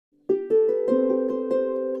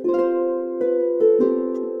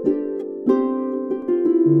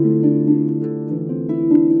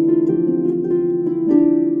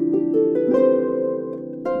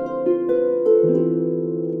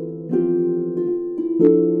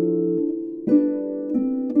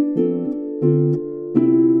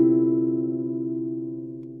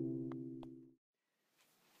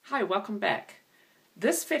welcome back.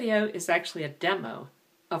 This video is actually a demo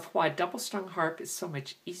of why double-strung harp is so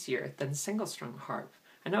much easier than single-strung harp.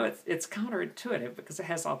 I know it's counterintuitive because it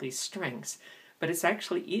has all these strings, but it's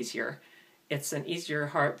actually easier. It's an easier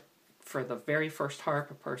harp for the very first harp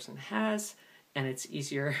a person has, and it's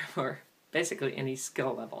easier for basically any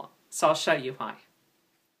skill level. So I'll show you why.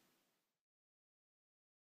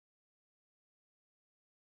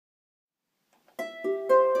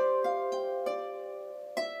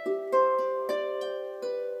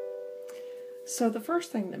 So the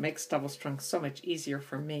first thing that makes double strung so much easier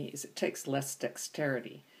for me is it takes less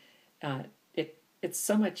dexterity. It's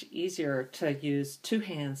so much easier to use two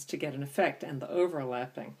hands to get an effect and the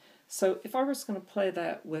overlapping. So if I was going to play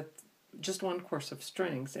that with just one course of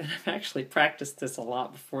strings, and I've actually practiced this a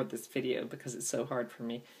lot before this video because it's so hard for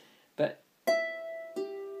me, but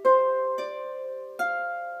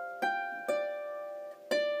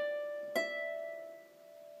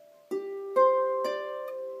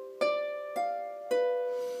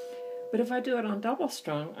if I do it on double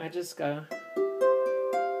strung, I just go.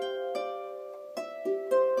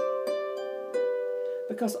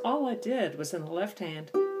 Because all I did was in the left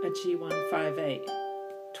hand a G1-5-8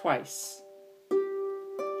 twice.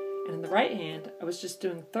 And in the right hand, I was just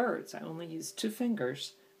doing thirds. I only used two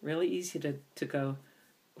fingers. Really easy to go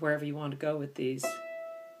wherever you want to go with these.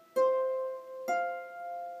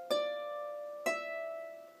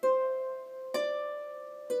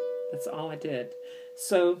 That's all I did.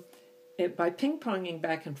 So by ping-ponging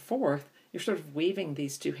back and forth, you're sort of weaving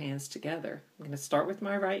these two hands together. I'm going to start with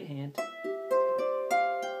my right hand.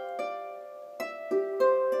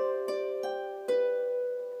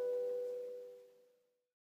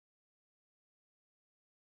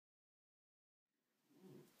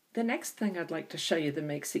 The next thing I'd like to show you that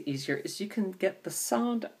makes it easier is you can get the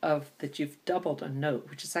sound of that you've doubled a note,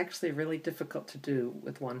 which is actually really difficult to do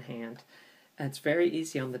with one hand. And it's very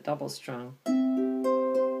easy on the double strung.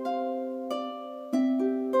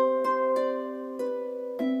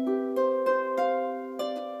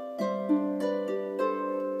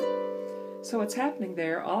 So what's happening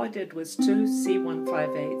there, all I did was two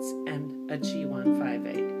C1-5-8s and a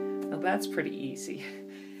G1-5-8. Now that's pretty easy.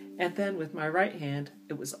 And then with my right hand,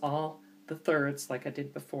 it was all the thirds like I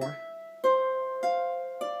did before.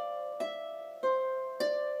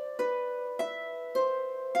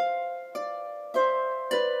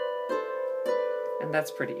 And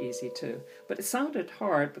that's pretty easy too. But it sounded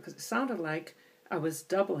hard because it sounded like I was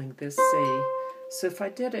doubling this C. So if I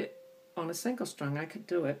did it on a single strung, I could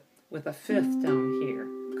do it with a fifth down here.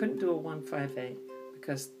 Couldn't do a 1-5-8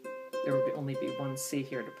 because there would only be one C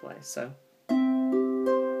here to play. So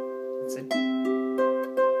let's see.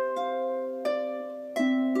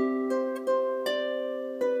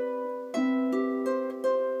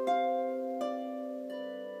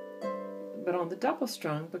 But on the double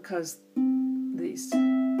strung, because the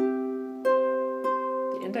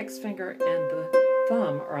index finger and the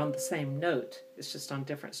thumb are on the same note, it's just on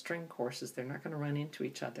different string courses, they're not going to run into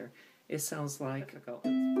each other. It sounds like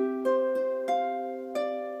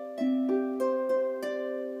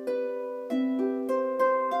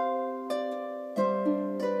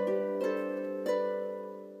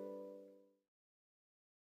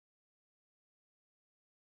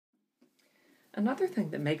Another thing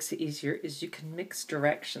that makes it easier is you can mix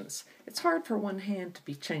directions. It's hard for one hand to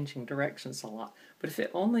be changing directions a lot, but if it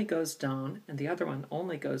only goes down and the other one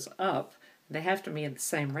only goes up, they have to be in the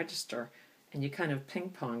same register, and you kind of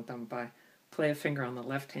ping-pong them by play a finger on the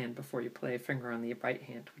left hand before you play a finger on the right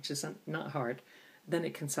hand, which is not hard. Then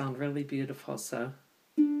it can sound really beautiful. So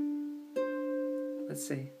let's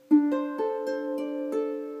see.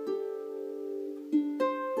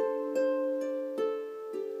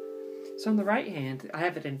 So on the right hand, I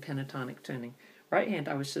have it in pentatonic tuning. Right hand,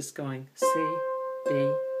 I was just going C,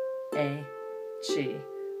 B, A, G.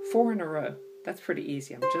 4 in a row. That's pretty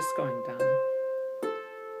easy. I'm just going down.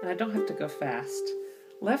 And I don't have to go fast.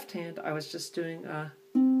 Left hand, I was just doing a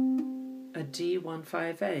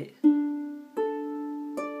D1-5-8.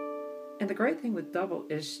 And the great thing with double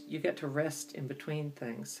is you get to rest in between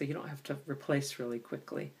things, so you don't have to replace really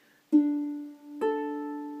quickly.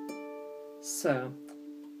 So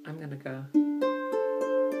I'm going to go.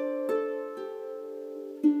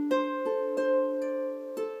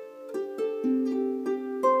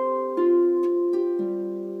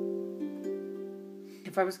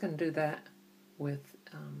 If I was going to do that with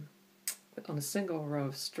on a single row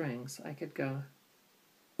of strings, I could go.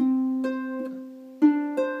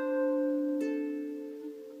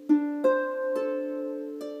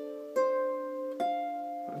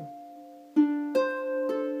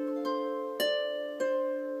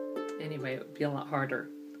 Anyway, it would be a lot harder.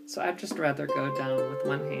 So I'd just rather go down with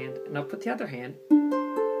one hand and up with the other hand.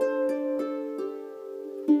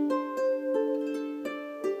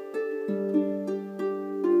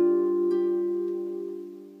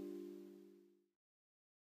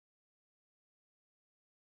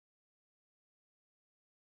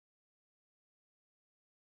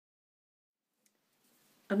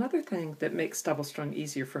 Another thing that makes double strung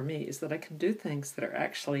easier for me is that I can do things that are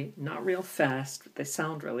actually not real fast, but they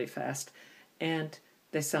sound really fast, and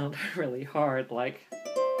they sound really hard, like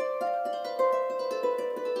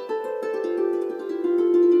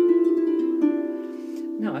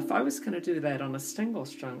now if I was going to do that on a single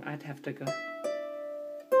string, I'd have to go,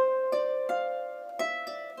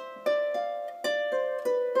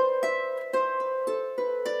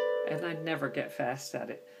 and I'd never get fast at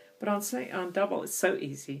it. But on double, it's so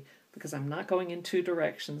easy because I'm not going in two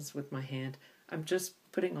directions with my hand. I'm just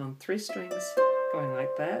putting on 3 strings, going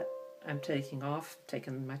like that. I'm taking off,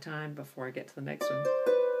 taking my time before I get to the next one.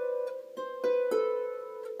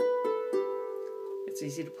 It's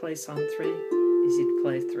easy to place on 3, easy to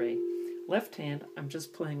play 3. Left hand, I'm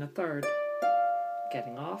just playing a 3rd,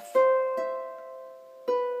 getting off.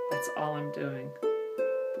 That's all I'm doing.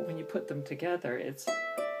 But when you put them together, it's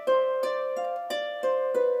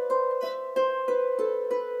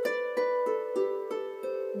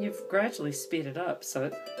you've gradually speed it up, so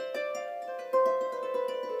it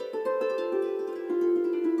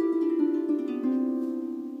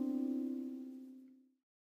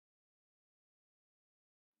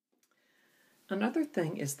another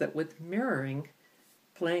thing is that with mirroring,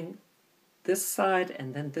 playing this side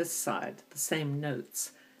and then this side, the same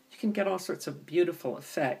notes, you can get all sorts of beautiful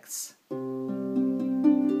effects. And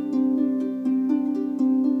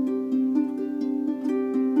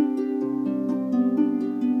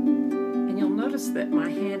you'll notice that my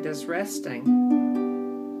hand is resting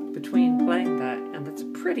between playing that, and that's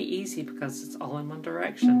pretty easy because it's all in one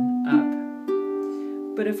direction, up.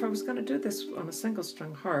 But if I was going to do this on a single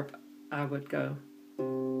string harp, I would go,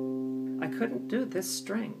 I couldn't do this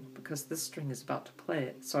string because this string is about to play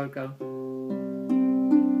it, so I'd go,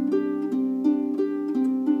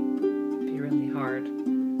 be really hard.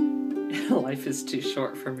 Life is too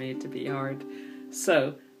short for me to be hard.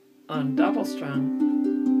 So on double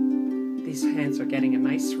strung, these hands are getting a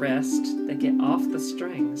nice rest, they get off the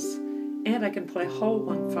strings, and I can play whole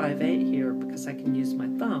 1-5-8 here because I can use my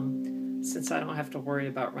thumb, since I don't have to worry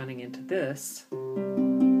about running into this.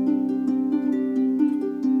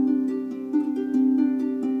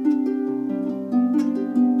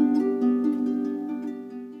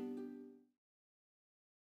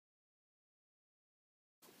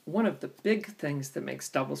 One of the big things that makes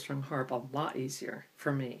double strung harp a lot easier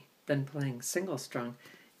for me than playing single strung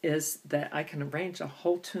is that I can arrange a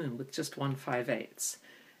whole tune with just 1-5-8.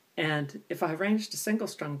 And if I arranged a single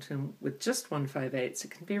strung tune with just 1-5-8,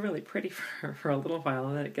 it can be really pretty for a little while,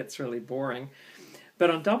 and then it gets really boring. But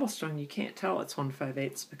on double strung, you can't tell it's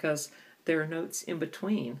 1-5-8 because there are notes in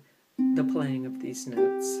between the playing of these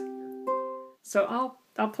notes. So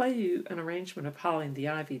I'll play you an arrangement of Holly and the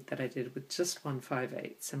Ivy that I did with just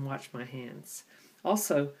 1-5-8 and watch my hands.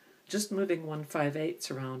 Also, just moving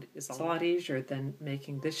 1-5-8 around is a lot easier than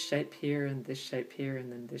making this shape here and this shape here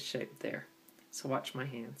and then this shape there. So watch my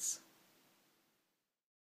hands.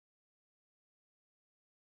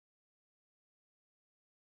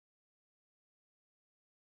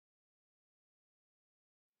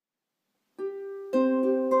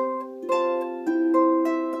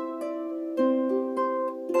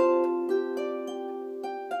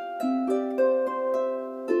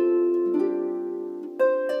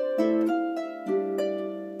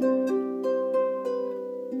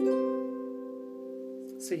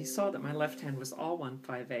 So you saw that my left hand was all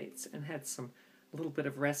 1-5-8 and had a little bit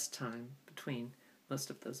of rest time between most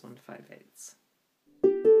of those 1-5-8.